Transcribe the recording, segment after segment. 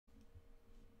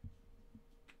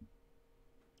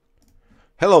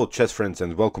Hello chess friends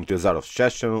and welcome to Azarov's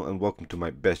chess channel and welcome to my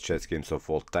best chess games of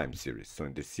all time series. So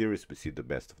in this series we see the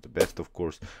best of the best, of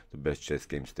course, the best chess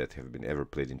games that have been ever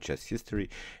played in chess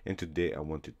history, and today I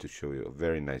wanted to show you a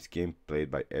very nice game played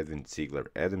by Edwin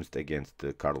Ziegler Adams against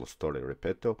Carlos Torre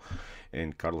Repetto.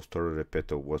 And Carlos Torre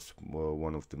Repetto was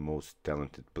one of the most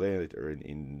talented players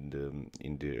in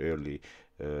the early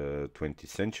 20th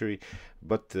century,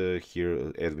 but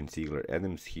here Edwin Ziegler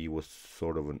Adams, he was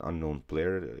sort of an unknown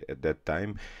player at that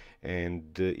time,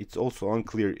 and it's also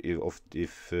unclear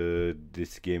if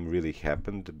this game really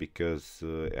happened, because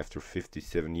after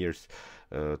 57 years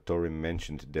Torre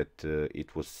mentioned that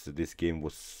this game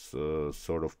was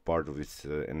sort of part of his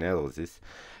analysis,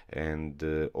 and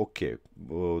okay,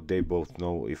 well, they both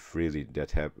know if really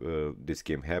this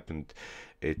game happened.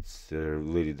 It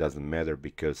really doesn't matter,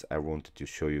 because I wanted to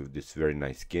show you this very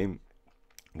nice game,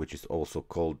 which is also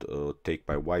called Take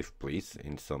My Wife Please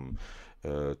in some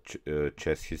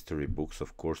chess history books,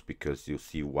 of course, because you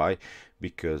see why.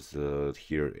 Because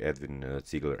here Edwin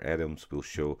Ziegler Adams will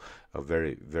show a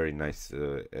very nice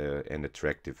and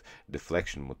attractive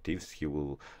deflection motifs. He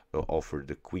will offer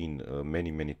the queen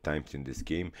many times in this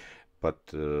game, but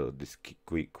this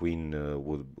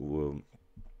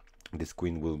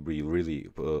queen will be really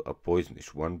a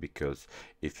poisonish one, because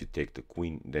if you take the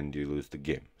queen, then you lose the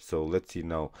game. So let's see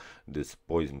now this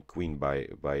poison queen by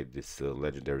this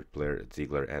legendary player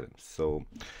Ziegler Adams. So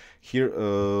here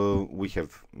we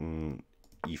have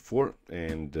e4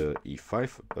 and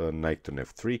e5, knight on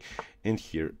f3, and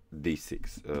here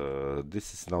d6.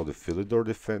 This is now the Philidor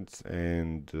defense,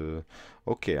 and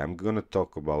okay, I'm gonna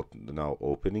talk about now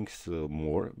openings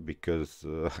more, because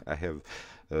I have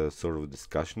sort of a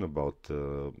discussion about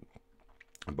the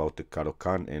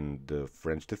Caro-Kann and the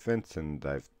French defense, and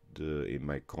in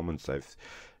my comments I've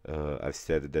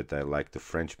said that I like the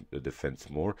French defense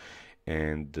more,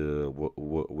 and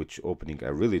which opening I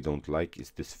really don't like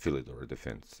is this Philidor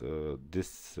defense.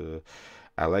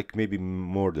 I like maybe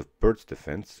more the Pertz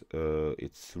defense.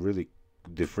 It's really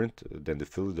different than the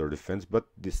Philidor defense, but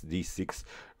this d6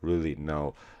 really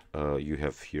now you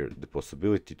have here the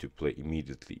possibility to play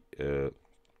immediately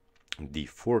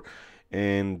d4,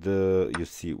 and you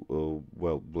see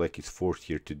well, black is forced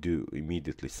here to do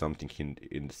immediately something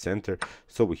in the center.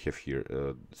 So we have here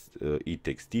e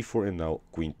takes d4, and now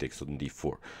queen takes on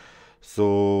d4.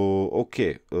 So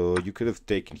okay, you could have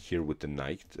taken here with the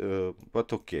knight,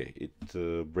 but okay,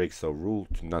 it breaks our rule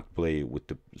to not play with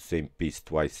the same piece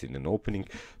twice in an opening.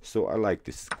 So I like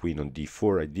this queen on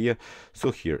d4 idea.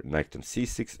 So here knight on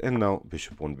c6, and now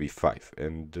bishop on b5,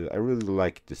 and I really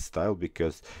like this style,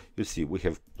 because you see we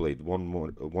have played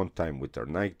one time with our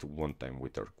knight, one time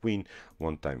with our queen,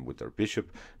 one time with our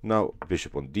bishop. Now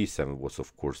bishop on d7 was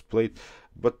of course played,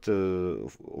 but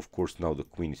of course now the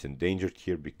queen is endangered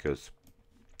here, because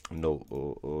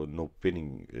no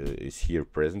pinning is here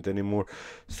present anymore.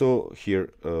 So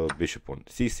here bishop on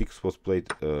c6 was played,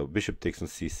 bishop takes on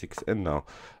c6, and now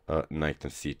knight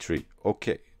on c3.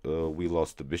 Okay, we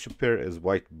lost the bishop pair as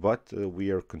white, but we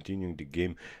are continuing the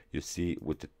game, you see,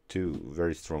 with the two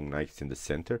very strong knights in the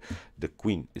center. The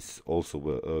queen is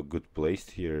also good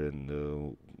placed here,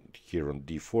 and here on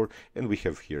d4, and we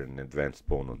have here an advanced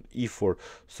pawn on e4.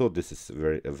 So this is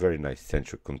a very nice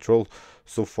central control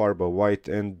so far by white,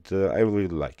 and I really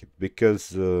like it,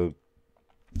 because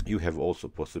you have also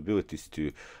possibilities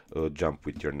to jump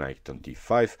with your knight on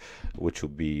d5, which will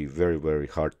be very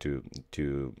hard to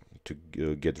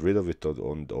get rid of it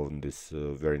on this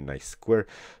very nice square.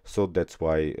 So that's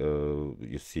why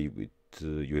you see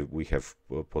we have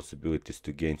possibilities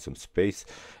to gain some space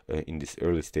in this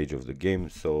early stage of the game.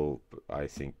 So I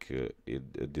think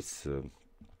this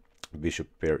bishop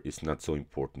pair is not so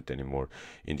important anymore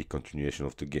in the continuation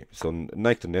of the game. So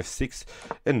knight on f6,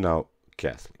 and now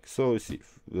castling. So you see,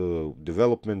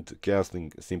 development,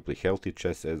 castling, simply healthy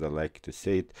chess, as I like to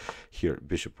say it. Here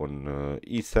bishop on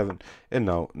e7, and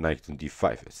now knight on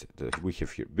d5. As we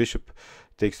have here bishop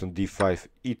takes on d5,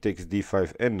 e takes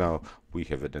d5, and now we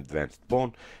have an advanced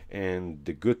pawn. And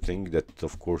the good thing that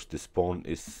of course this pawn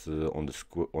is on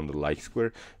the like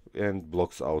square, and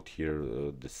blocks out here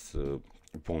this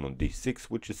pawn on d6,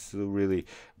 which is really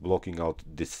blocking out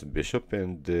this bishop,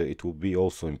 and it will be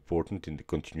also important in the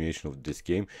continuation of this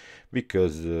game,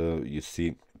 because you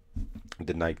see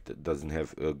the knight doesn't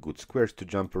have good squares to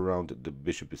jump around. The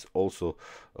bishop is also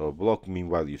blocked.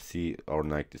 Meanwhile, you see our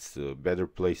knight is better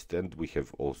placed, and we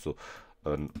have also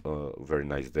a very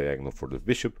nice diagonal for the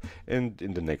bishop. And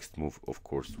in the next move, of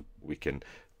course, we can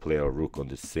play our rook on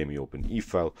the semi-open e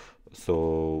file.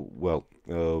 So well,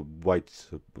 white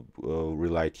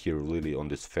relied here really on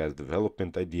this fast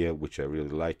development idea, which I really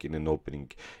like in an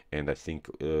opening, and I think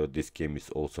this game is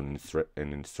also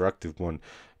an instructive one,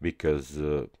 because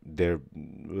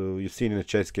you see, in a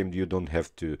chess game you don't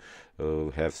have to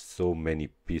have so many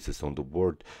pieces on the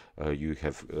board. You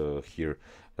have here,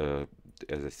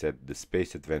 as I said, the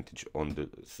space advantage on the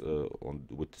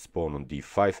with the pawn on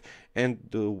d5, and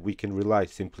we can rely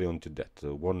simply onto that.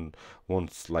 One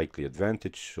slightly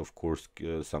advantage, of course,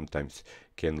 sometimes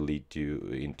can lead you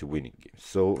into winning games.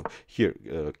 So here,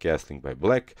 castling by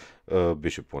black,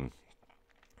 bishop on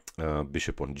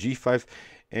g5,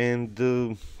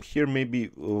 and here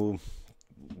maybe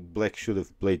black should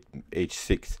have played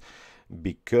h6,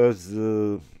 because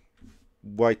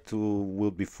white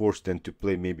will be forced then to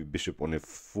play maybe bishop on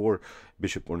f4,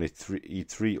 bishop on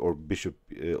e3, or bishop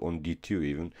on d2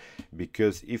 even,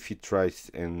 because if he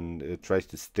tries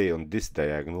to stay on this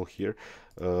diagonal here,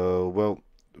 well,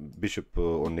 bishop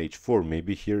on h4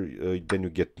 maybe here, then you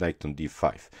get knight on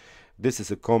d5. This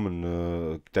is a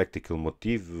common tactical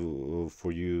motif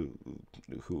for you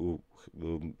who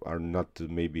are not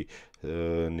maybe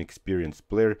an experienced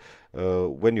player.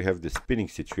 When you have the spinning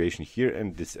situation here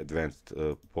and this advanced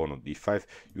pawn on d5,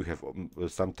 you have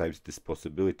sometimes this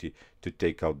possibility to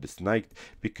take out this knight,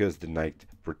 because the knight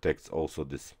protects also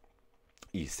this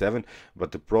e7.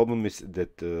 But the problem is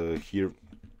that here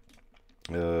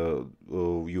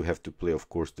you have to play, of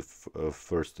course, the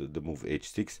first the move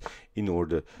h6 in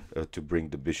order to bring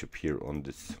the bishop here on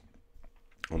this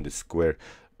square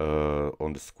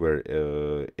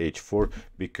h4,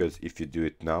 because if you do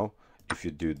it now, if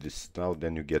you do this now,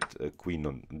 then you get a queen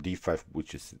on d5,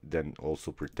 which is then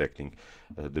also protecting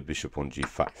the bishop on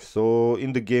g5. So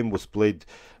in the game was played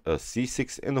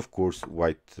c6, and of course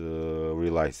white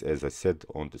relies, as I said,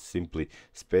 on the simply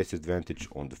space advantage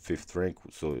on the 5th rank.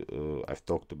 So I've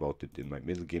talked about it in my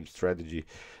middle game strategy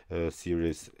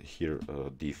series. Here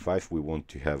d5, we want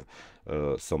to have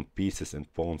some pieces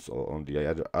and pawns on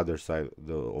the other side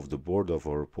of the board of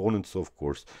our opponent. So of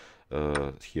course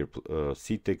here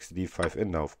c takes d5,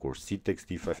 and now of course c takes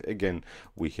d5. Again,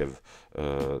 we have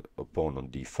a pawn on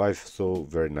d5, so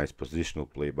very nice positional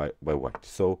play by white.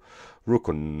 So rook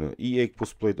on e8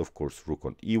 was played, of course rook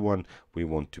on e1. We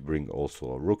want to bring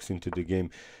also our rooks into the game,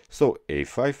 so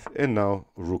a5, and now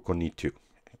rook on e2.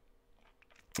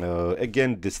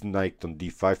 Again, this knight on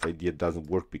d5 idea doesn't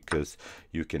work, because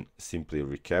you can simply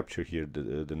recapture here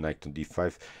the knight on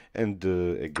d5, and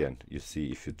again, you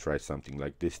see, if you try something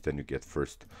like this, then you get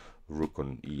first rook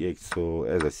on e8. So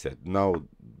as I said, now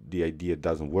the idea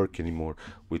doesn't work anymore.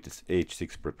 With this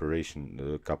h6 preparation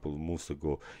a couple of moves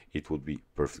ago, it would be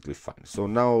perfectly fine. So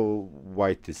now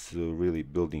white is really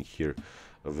building here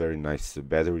a very nice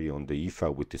battery on the e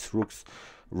file with his rooks.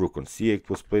 Rook on c8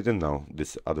 was played, and now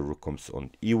this other rook comes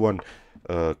on e1,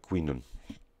 queen on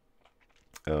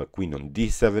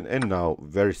d7, and now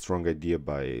very strong idea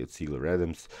by Ziegler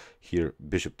Adams. Here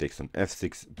bishop takes on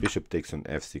f6, bishop takes on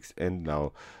f6, and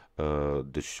now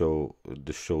the show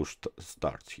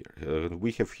starts here.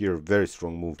 We have here a very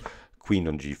strong move, queen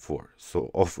on g4.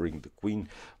 So offering the queen,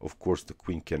 of course the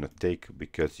queen cannot take,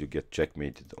 because you get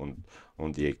checkmated on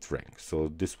the 8th rank. So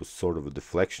this was sort of a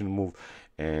deflection move,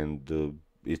 and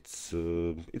it's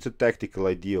a tactical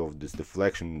idea of this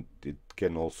deflection. It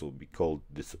can also be called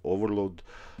this overload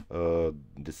of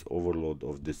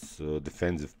this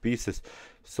defensive pieces.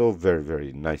 So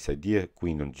very nice idea,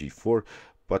 queen on g4.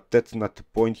 But that's not the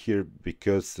point here,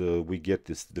 because we get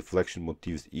this deflection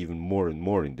motifs even more and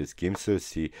more in this game. So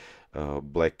see,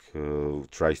 black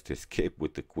tries to escape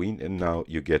with the queen, and now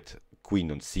you get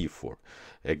queen on c4.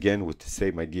 Again, with the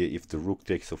same idea, if the rook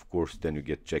takes, of course, then you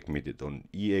get checkmated on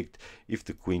e8. If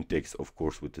the queen takes, of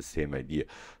course, with the same idea.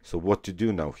 So what to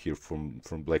do now here from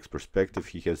black's perspective?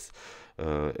 He has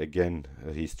again,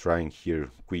 he's trying here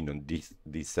queen on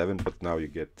d7, but now you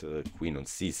get queen on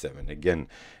c7. Again,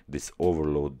 this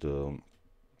overload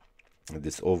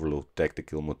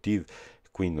tactical motif,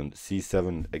 queen on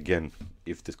c7. Again,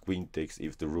 if the queen takes,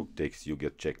 if the rook takes, you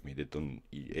get checkmated on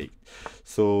e8.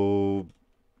 So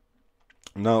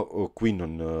now queen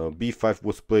on b5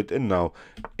 was played, and now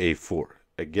a4.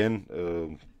 Again,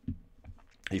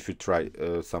 if you try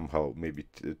somehow maybe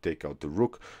take out the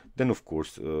rook, then of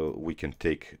course we can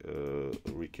take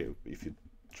if you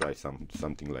try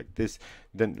something like this,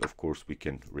 then of course we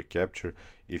can recapture.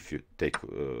 If you take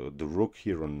the rook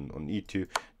here on e2,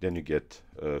 then you get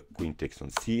queen takes on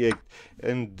c8,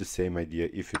 and the same idea,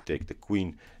 if you take the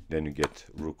queen, then you get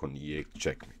rook on e8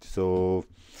 checkmate. So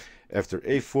After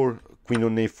a4, queen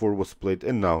on a4 was played,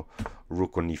 and now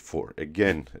rook on e4,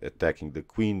 again attacking the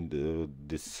queen.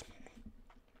 This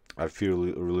I feel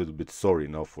a little bit sorry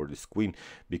now for this queen,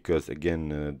 because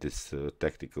again this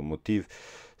tactical motif.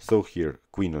 So here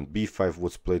queen on b5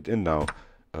 was played, and now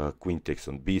queen takes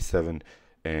on b7,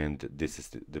 and this is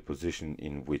the position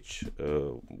in which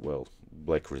well,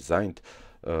 black resigned,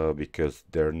 because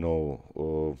there are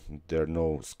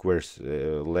no squares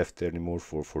left anymore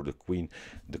for the queen.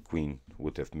 The queen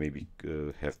would have maybe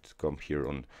have to come here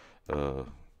on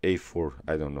a4.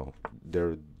 I don't know,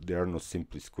 there are no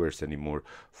simply squares anymore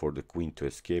for the queen to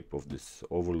escape of this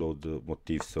overload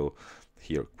motif. So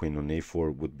here queen on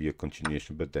a4 would be a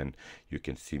continuation, but then you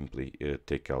can simply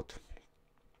take out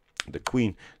the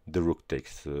queen. The rook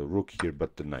takes rook here,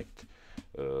 but the knight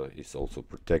is also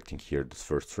protecting here this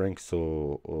first rank.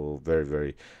 So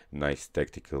very nice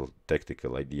tactical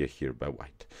idea here by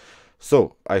white.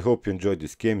 So I hope you enjoyed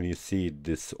this game. You see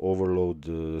this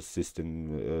overload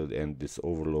system and this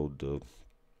overload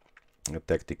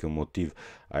tactical motif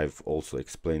I've also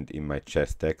explained in my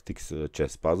chess tactics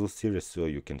chess puzzle series, so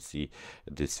you can see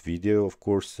this video, of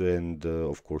course, and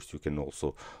of course you can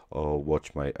also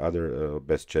watch my other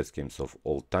best chess games of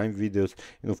all time videos.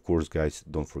 And of course, guys,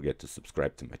 don't forget to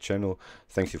subscribe to my channel.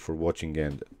 Thank you for watching,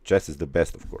 and chess is the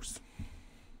best, of course.